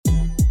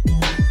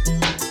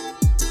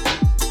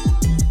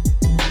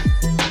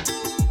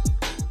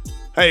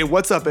Hey,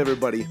 what's up,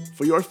 everybody?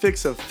 For your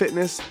fix of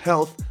fitness,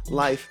 health,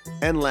 life,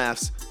 and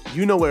laughs,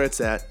 you know where it's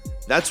at.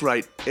 That's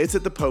right, it's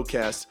at the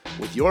podcast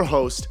with your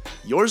host,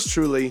 yours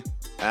truly,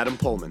 Adam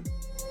Pullman.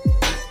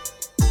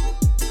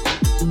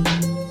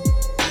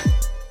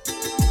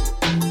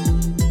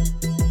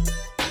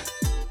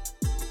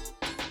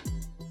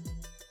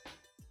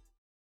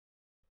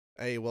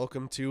 Hey,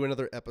 welcome to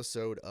another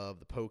episode of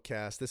the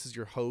podcast. This is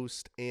your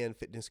host and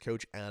fitness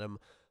coach, Adam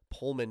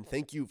Pullman.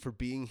 Thank you for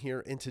being here.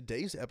 In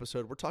today's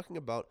episode, we're talking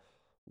about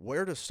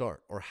where to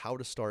start or how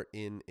to start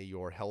in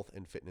your health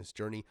and fitness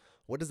journey.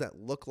 What does that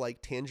look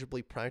like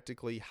tangibly,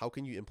 practically? How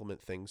can you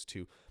implement things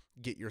to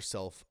get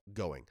yourself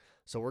going?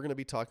 So we're going to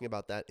be talking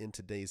about that in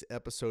today's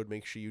episode.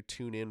 Make sure you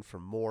tune in for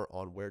more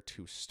on where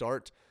to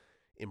start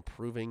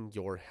improving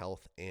your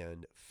health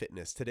and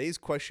fitness. Today's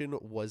question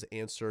was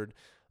asked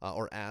on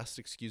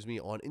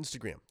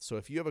Instagram. So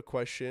if you have a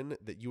question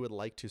that you would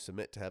like to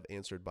submit to have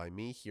answered by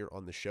me here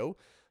on the show,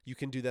 you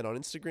can do that on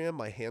Instagram.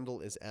 My handle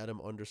is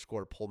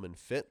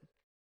Adam_PullmanFit.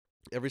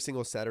 Every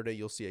single Saturday,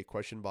 you'll see a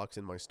question box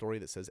in my story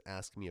that says,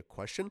 ask me a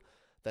question.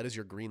 That is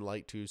your green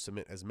light to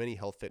submit as many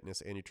health,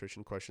 fitness, and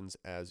nutrition questions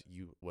as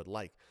you would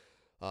like.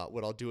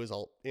 What I'll do is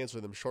I'll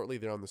answer them shortly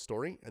there on the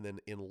story and then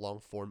in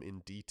long form in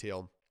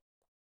detail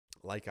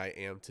like I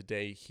am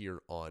today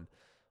here on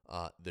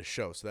the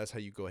show. So that's how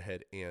you go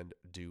ahead and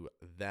do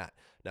that.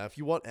 Now, if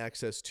you want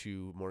access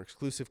to more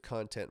exclusive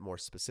content, more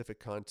specific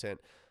content,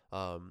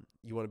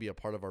 you want to be a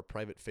part of our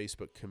private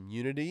Facebook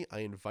community, I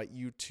invite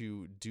you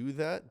to do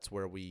that. It's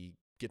where we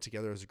get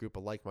together as a group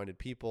of like-minded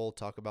people,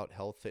 talk about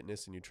health,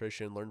 fitness, and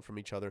nutrition, learn from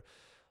each other.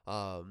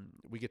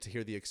 We get to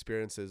hear the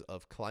experiences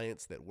of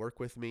clients that work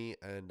with me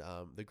and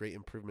the great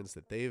improvements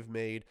that they've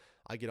made.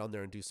 I get on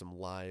there and do some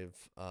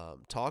live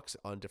talks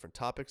on different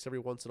topics every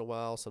once in a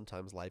while,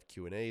 sometimes live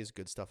Q&As,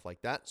 good stuff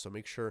like that. So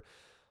make sure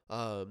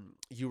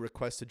you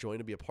request to join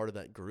to be a part of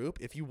that group.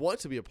 If you want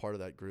to be a part of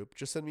that group,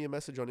 just send me a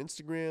message on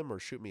Instagram or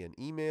shoot me an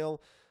email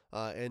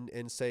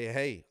and say,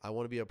 hey, I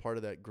want to be a part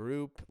of that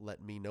group.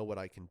 Let me know what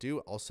I can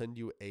do. I'll send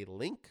you a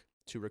link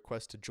to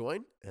request to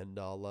join, and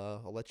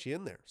I'll let you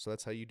in there. So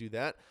that's how you do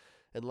that.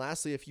 And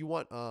lastly, if you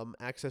want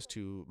access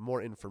to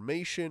more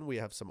information, we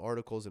have some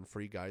articles and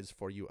free guides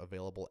for you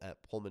available at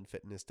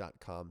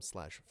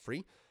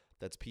pullmanfitness.com/free.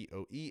 That's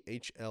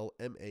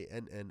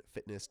POEHLMANN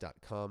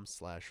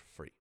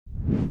fitness.com/free.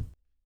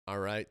 All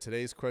right,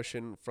 today's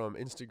question from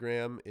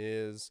Instagram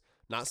is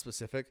not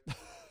specific.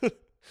 The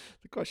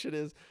question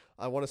is,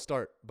 I want to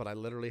start, but I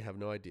literally have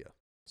no idea.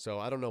 So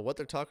I don't know what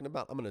they're talking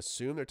about. I'm going to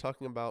assume they're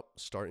talking about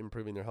start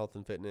improving their health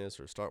and fitness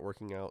or start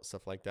working out,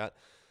 stuff like that.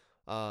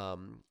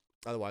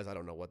 Otherwise, I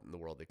don't know what in the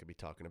world they could be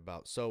talking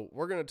about. So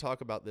we're going to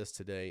talk about this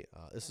today.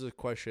 This is a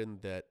question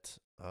that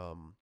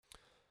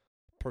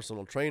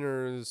personal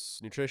trainers,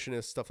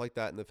 nutritionists, stuff like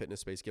that in the fitness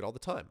space get all the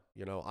time.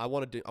 You know, I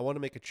want to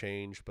make a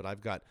change, but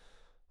I've got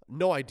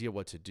no idea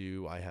what to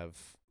do. I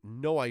have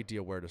no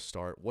idea where to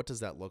start. What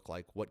does that look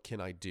like? What can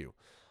I do?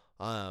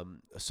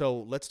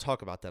 So let's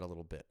talk about that a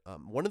little bit.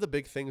 One of the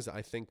big things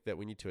I think that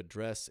we need to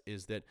address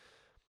is that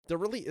there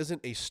really isn't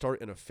a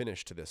start and a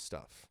finish to this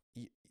stuff.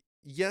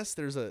 Yes,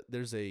 there's a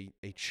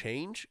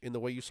change in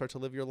the way you start to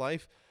live your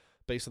life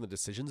based on the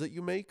decisions that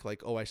you make.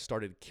 Like, oh, I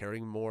started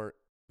caring more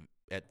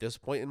at this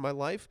point in my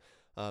life.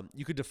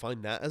 You could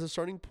define that as a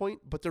starting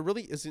point, but there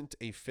really isn't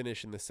a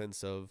finish in the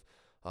sense of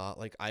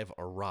like I've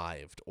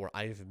arrived or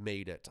I've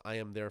made it. I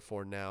am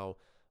therefore now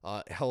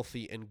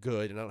healthy and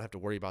good, and I don't have to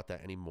worry about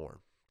that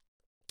anymore.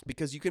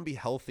 Because you can be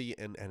healthy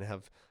and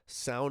have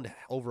sound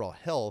overall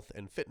health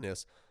and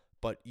fitness,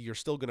 but you're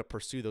still going to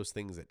pursue those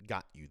things that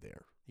got you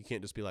there. You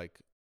can't just be like,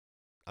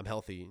 I'm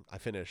healthy, I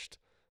finished,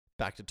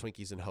 back to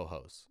Twinkies and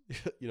Ho-Hos.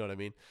 You know what I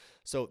mean?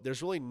 So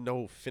there's really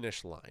no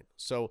finish line.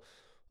 So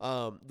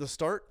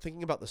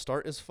thinking about the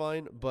start is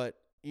fine,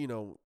 but you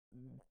know,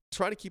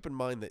 try to keep in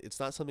mind that it's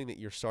not something that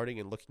you're starting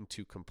and looking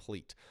to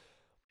complete.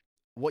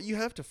 What you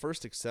have to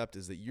first accept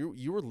is that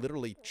you are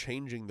literally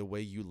changing the way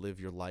you live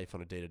your life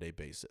on a day-to-day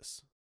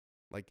basis.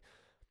 Like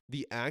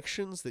the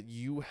actions that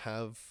you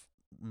have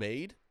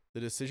made,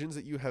 the decisions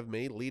that you have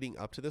made leading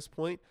up to this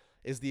point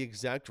is the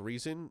exact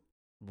reason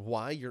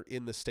why you're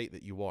in the state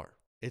that you are.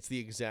 It's the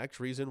exact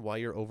reason why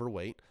you're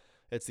overweight.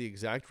 It's the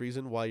exact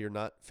reason why you're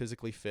not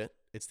physically fit.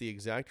 It's the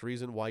exact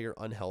reason why you're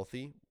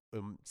unhealthy.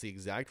 It's the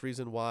exact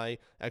reason why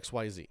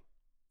XYZ.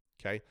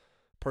 Okay?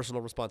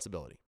 Personal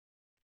responsibility.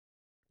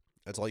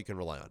 That's all you can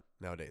rely on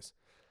nowadays.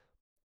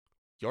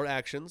 Your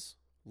actions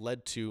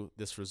led to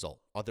this result.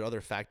 Are there other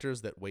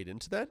factors that weighed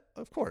into that?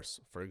 Of course.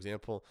 For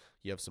example,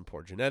 you have some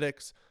poor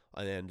genetics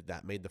and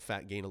that made the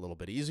fat gain a little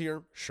bit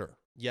easier. Sure.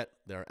 Yet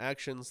there are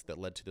actions that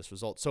led to this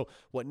result. So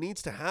what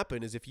needs to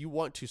happen is if you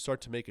want to start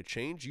to make a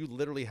change, you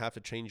literally have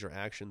to change your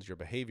actions, your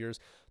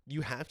behaviors.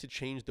 You have to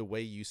change the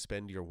way you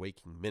spend your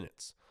waking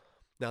minutes.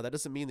 Now, that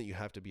doesn't mean that you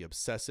have to be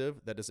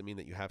obsessive. That doesn't mean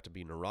that you have to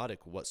be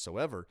neurotic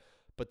whatsoever.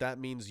 But that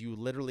means you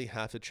literally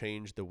have to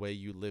change the way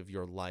you live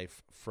your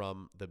life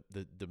from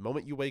the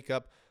moment you wake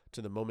up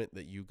to the moment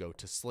that you go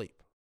to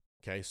sleep.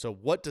 Okay, so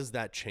what does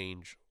that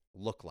change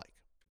look like?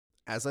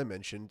 As I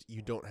mentioned,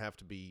 you don't have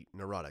to be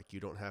neurotic. You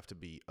don't have to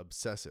be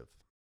obsessive.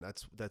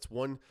 That's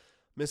one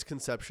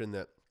misconception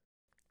that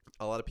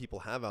a lot of people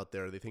have out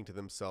there. They think to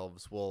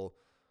themselves, well,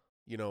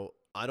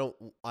 I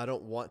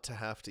don't want to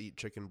have to eat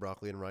chicken,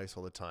 broccoli, and rice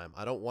all the time.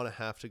 I don't want to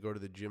have to go to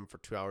the gym for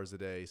 2 hours a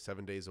day,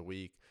 7 days a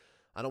week.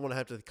 I don't want to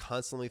have to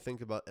constantly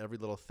think about every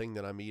little thing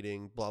that I'm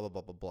eating, blah, blah,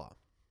 blah, blah, blah.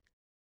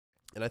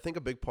 And I think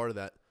a big part of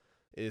that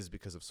is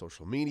because of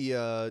social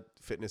media,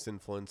 fitness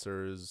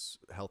influencers,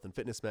 health and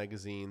fitness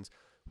magazines.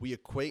 We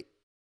equate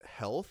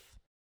health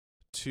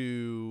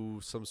to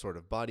some sort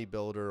of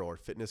bodybuilder or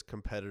fitness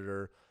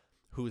competitor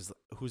whose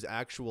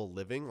actual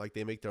living, like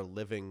they make their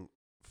living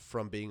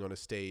from being on a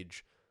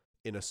stage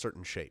in a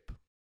certain shape.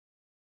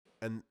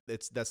 And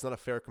that's not a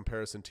fair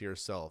comparison to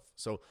yourself.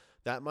 So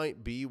that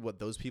might be what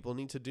those people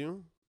need to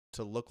do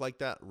to look like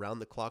that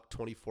round the clock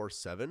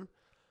 24/7,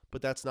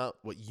 but that's not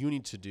what you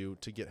need to do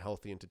to get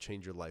healthy and to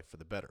change your life for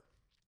the better.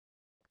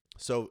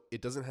 So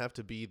it doesn't have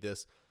to be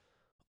this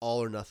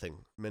all or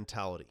nothing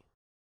mentality.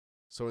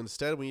 So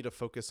instead, we need to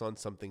focus on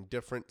something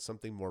different,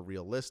 something more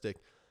realistic.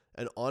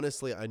 And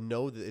honestly, I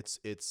know that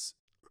it's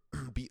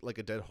beat like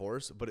a dead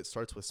horse, but it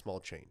starts with small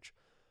change.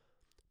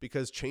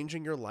 Because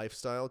changing your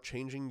lifestyle,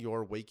 changing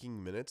your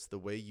waking minutes, the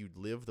way you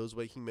live those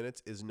waking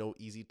minutes is no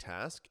easy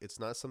task. It's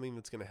not something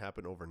that's going to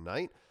happen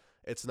overnight.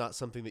 It's not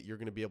something that you're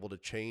going to be able to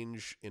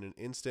change in an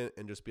instant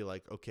and just be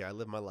like, okay, I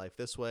live my life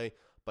this way,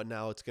 but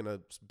now it's going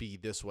to be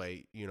this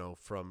way,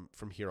 from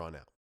here on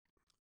out.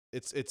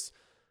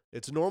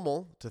 It's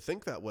normal to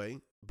think that way,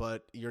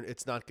 but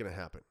it's not going to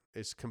happen.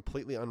 It's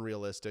completely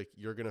unrealistic.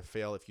 You're going to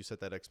fail if you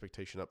set that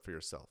expectation up for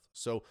yourself.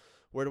 So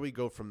where do we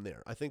go from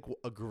there? I think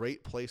a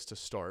great place to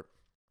start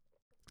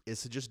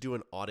is to just do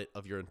an audit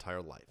of your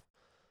entire life.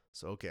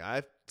 So,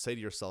 okay, say to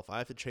yourself, I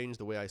have to change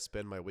the way I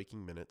spend my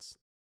waking minutes.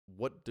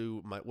 What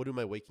do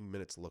my waking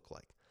minutes look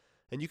like?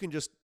 And you can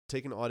just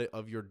take an audit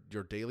of your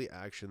daily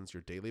actions,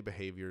 your daily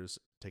behaviors,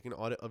 take an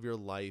audit of your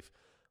life,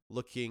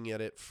 looking at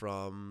it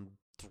from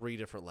 3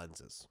 different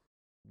lenses.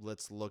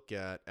 Let's look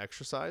at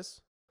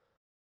exercise.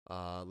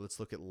 Let's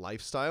look at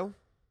lifestyle.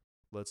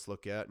 Let's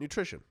look at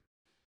nutrition.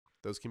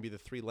 Those can be the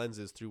 3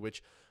 lenses through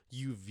which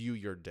you view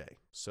your day.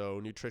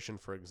 So nutrition,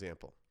 for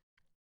example,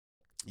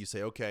 you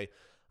say, okay,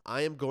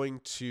 I am going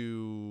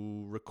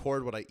to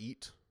record what I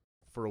eat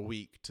for a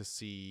week to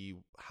see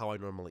how I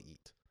normally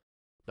eat.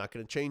 Not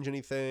going to change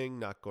anything,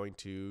 not going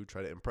to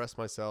try to impress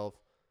myself,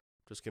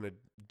 just going to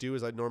do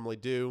as I normally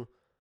do,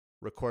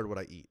 record what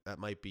I eat. That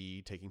might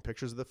be taking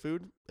pictures of the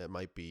food. It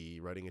might be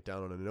writing it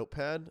down on a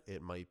notepad.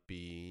 It might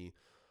be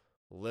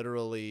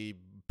literally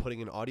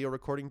putting an audio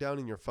recording down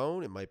in your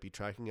phone. It might be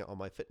tracking it on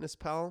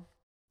MyFitnessPal.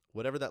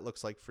 Whatever that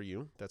looks like for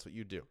you, that's what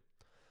you do.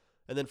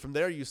 And then from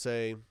there you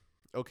say,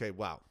 okay,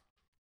 wow,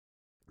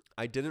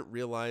 I didn't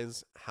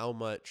realize how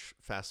much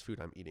fast food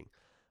I'm eating.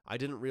 I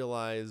didn't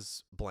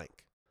realize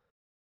blank.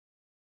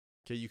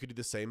 Okay, you could do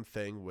the same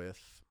thing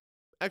with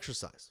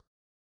exercise.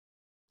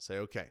 Say,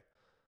 okay,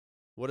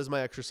 what does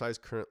my exercise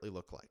currently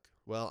look like?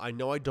 Well, I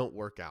know I don't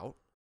work out,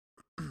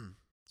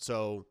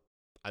 so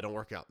I don't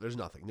work out. There's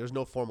nothing. There's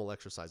no formal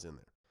exercise in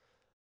there.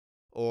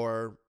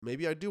 Or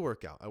maybe I do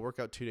work out. I work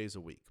out 2 days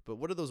a week. But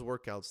what are those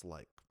workouts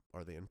like?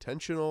 Are they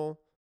intentional?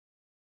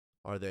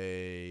 Are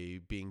they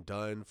being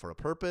done for a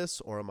purpose?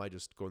 Or am I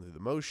just going through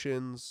the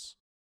motions,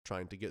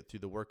 trying to get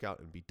through the workout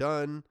and be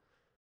done?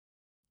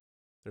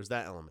 There's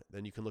that element.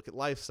 Then you can look at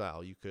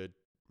lifestyle. You could,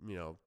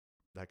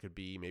 that could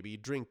be maybe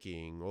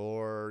drinking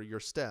or your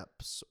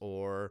steps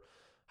or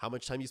how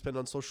much time you spend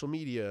on social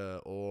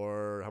media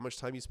or how much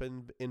time you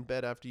spend in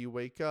bed after you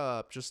wake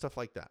up, just stuff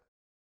like that.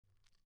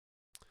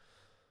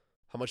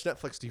 How much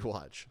Netflix do you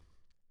watch?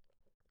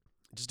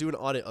 Just do an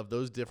audit of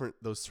those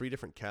 3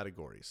 different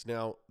categories.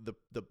 Now,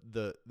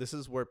 this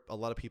is where a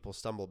lot of people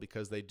stumble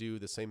because they do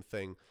the same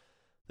thing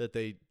that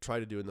they try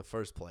to do in the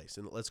first place.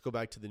 And let's go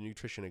back to the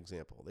nutrition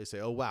example. They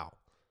say, oh, wow,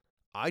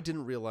 I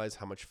didn't realize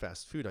how much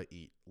fast food I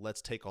eat.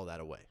 Let's take all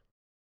that away.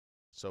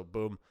 So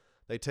boom,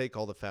 they take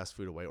all the fast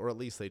food away, or at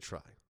least they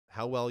try.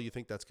 How well you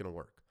think that's going to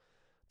work?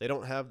 They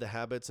don't have the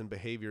habits and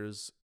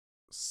behaviors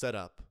set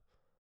up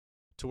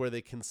to where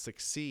they can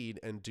succeed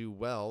and do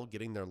well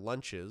getting their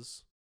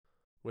lunches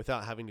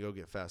without having to go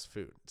get fast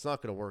food. It's not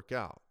going to work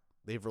out.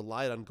 They've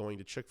relied on going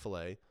to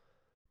Chick-fil-A.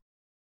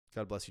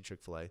 God bless you,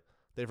 Chick-fil-A.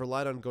 They've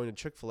relied on going to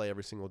Chick-fil-A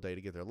every single day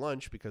to get their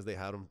lunch because they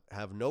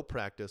have no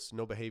practice,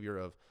 no behavior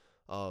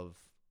of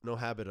no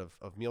habit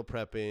of meal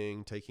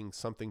prepping, taking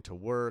something to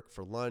work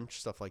for lunch,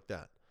 stuff like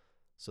that.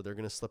 So they're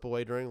going to slip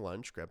away during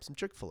lunch, grab some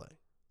Chick-fil-A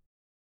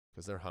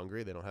because they're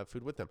hungry. They don't have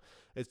food with them.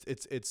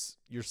 It's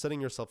you're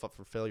setting yourself up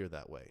for failure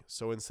that way.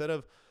 So instead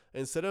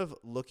of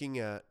looking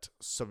at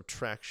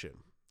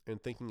subtraction and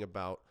thinking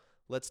about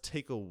let's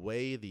take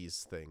away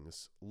these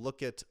things,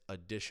 look at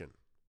addition.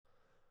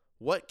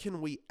 What can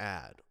we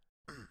add?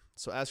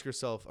 So ask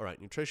yourself, all right,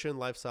 nutrition,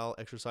 lifestyle,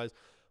 exercise,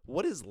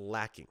 what is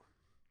lacking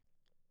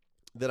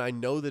that I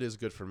know that is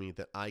good for me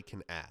that I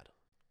can add?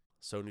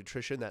 So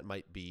nutrition, that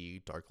might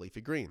be dark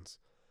leafy greens.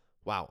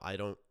 Wow, I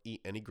don't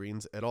eat any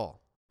greens at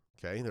all.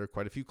 Okay. There are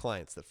quite a few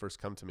clients that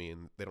first come to me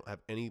and they don't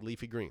have any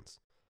leafy greens.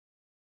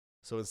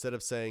 So instead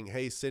of saying,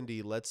 hey,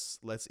 Cindy, let's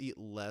eat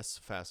less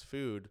fast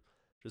food,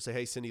 just say,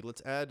 hey, Cindy,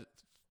 let's add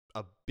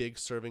a big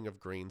serving of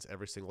greens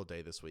every single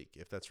day this week,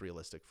 if that's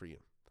realistic for you.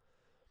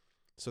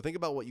 So think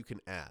about what you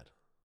can add.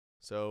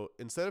 So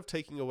instead of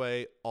taking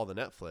away all the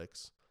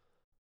Netflix,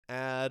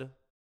 add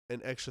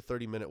an extra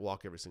 30-minute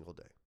walk every single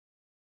day.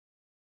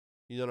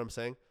 You know what I'm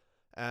saying?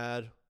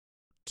 Add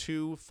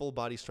 2 full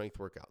body strength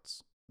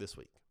workouts this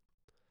week.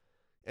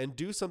 And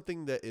do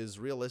something that is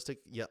realistic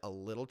yet a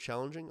little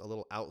challenging, a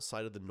little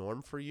outside of the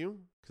norm for you,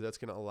 because that's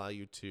going to allow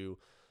you to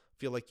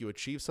feel like you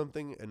achieve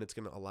something, and it's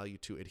going to allow you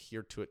to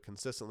adhere to it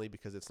consistently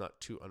because it's not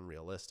too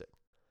unrealistic.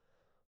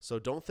 So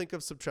don't think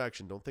of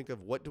subtraction. Don't think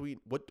of what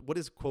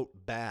is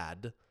quote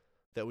bad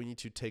that we need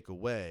to take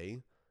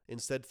away.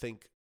 Instead,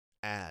 think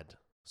add.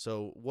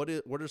 So what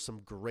are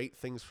some great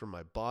things for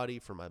my body,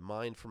 for my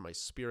mind, for my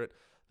spirit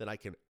that I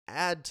can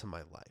add to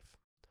my life?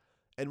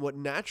 And what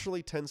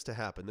naturally tends to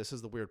happen, this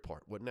is the weird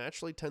part, what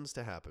naturally tends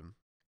to happen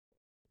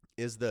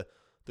is the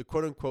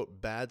quote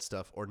unquote bad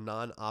stuff or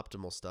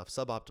non-optimal stuff,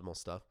 suboptimal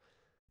stuff,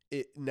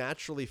 it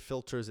naturally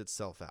filters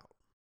itself out.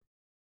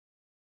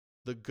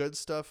 The good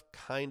stuff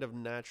kind of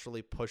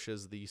naturally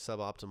pushes the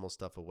suboptimal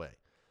stuff away.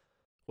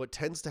 What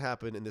tends to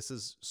happen, and this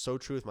is so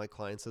true with my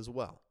clients as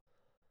well.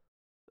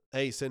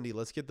 Hey, Cindy,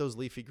 let's get those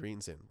leafy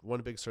greens in.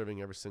 1 big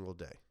serving every single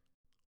day.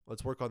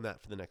 Let's work on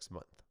that for the next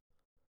month.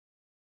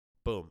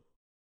 Boom.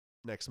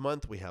 Next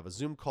month, we have a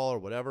Zoom call or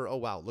whatever. Oh,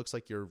 wow. Looks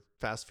like your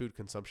fast food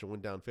consumption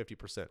went down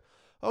 50%.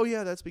 Oh,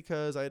 yeah, that's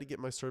because I had to get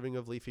my serving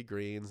of leafy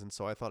greens, and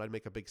so I thought I'd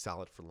make a big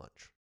salad for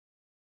lunch.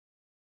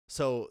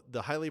 So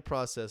the highly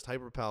processed,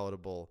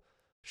 hyper-palatable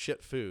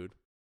shit food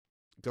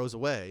goes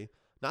away,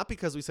 not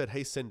because we said,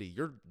 hey, Cindy,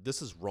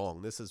 this is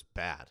wrong. This is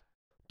bad.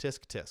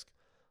 Tisk, tisk.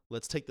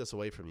 Let's take this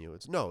away from you.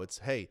 It's,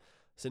 hey,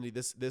 Cindy,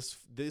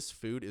 this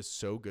food is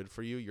so good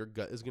for you. Your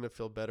gut is going to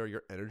feel better.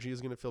 Your energy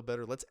is going to feel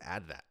better. Let's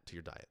add that to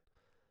your diet.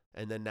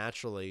 And then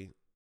naturally,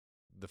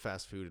 the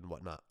fast food and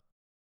whatnot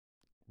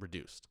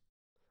reduced.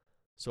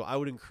 So I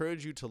would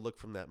encourage you to look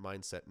from that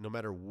mindset, no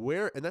matter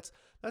where. And that's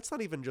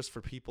not even just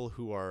for people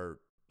who are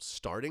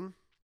starting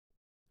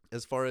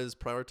as far as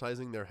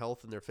prioritizing their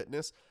health and their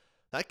fitness.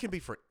 That can be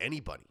for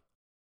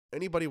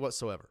anybody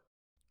whatsoever.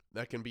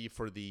 That can be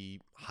for the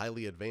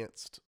highly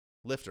advanced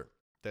lifter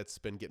that's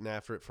been getting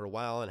after it for a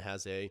while and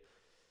has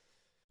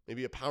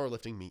maybe a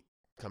powerlifting meet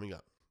coming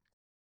up.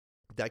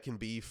 That can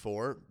be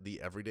for the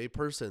everyday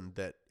person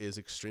that is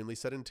extremely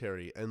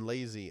sedentary and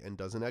lazy and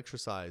doesn't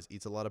exercise,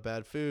 eats a lot of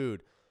bad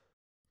food,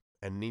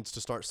 and needs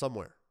to start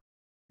somewhere.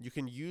 You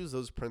can use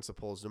those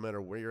principles no matter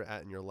where you're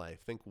at in your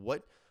life. Think,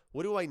 what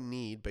do I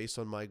need based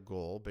on my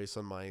goal, based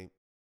on my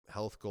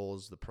health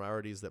goals, the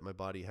priorities that my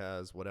body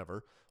has,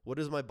 whatever. What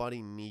does my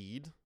body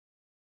need?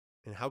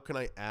 And how can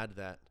I add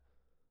that?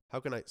 I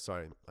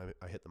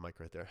hit the mic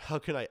right there. How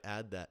can I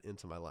add that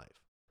into my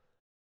life?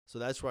 So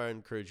that's where I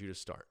encourage you to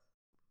start.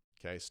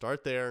 Okay,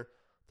 start there.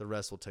 The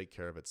rest will take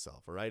care of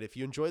itself. All right. If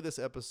you enjoyed this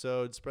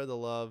episode, spread the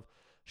love,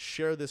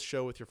 share this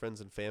show with your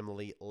friends and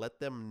family. Let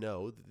them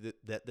know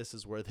that this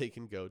is where they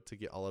can go to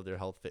get all of their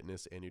health,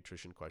 fitness, and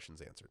nutrition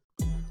questions answered.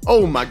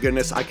 Oh my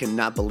goodness, I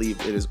cannot believe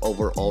it is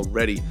over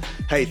already.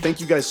 Hey, thank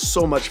you guys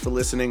so much for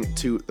listening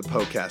to the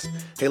podcast.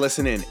 Hey,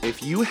 listen in.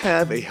 If you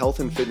have a health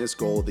and fitness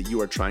goal that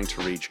you are trying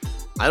to reach,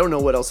 I don't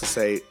know what else to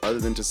say other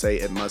than to say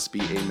it must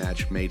be a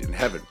match made in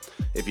heaven.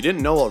 If you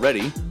didn't know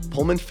already,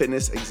 Pullman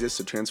Fitness exists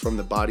to transform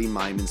the body,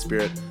 mind, and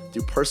spirit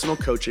through personal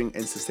coaching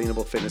and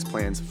sustainable fitness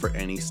plans for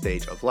any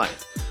stage of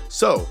life.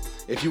 So,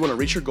 if you want to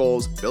reach your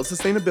goals, build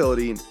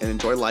sustainability, and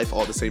enjoy life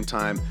all at the same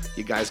time,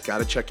 you guys got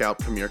to check out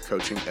Premier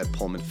Coaching at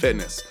Pullman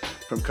Fitness.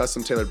 From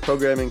custom tailored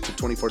programming to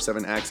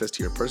 24/7 access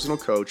to your personal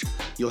coach,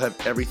 you'll have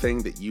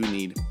everything that you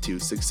need to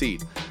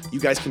succeed. You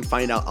guys can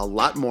find out a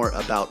lot more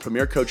about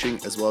Premier Coaching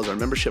as well as our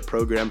membership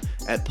program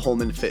at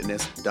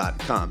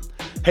pullmanfitness.com.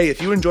 Hey,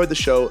 if you enjoyed the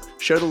show,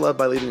 share the love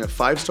by leaving a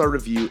 5-star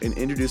review and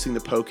introducing the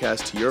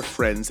podcast to your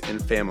friends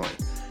and family.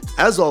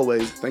 As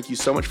always, thank you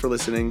so much for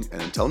listening,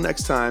 and until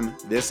next time,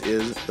 this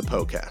is the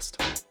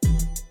podcast.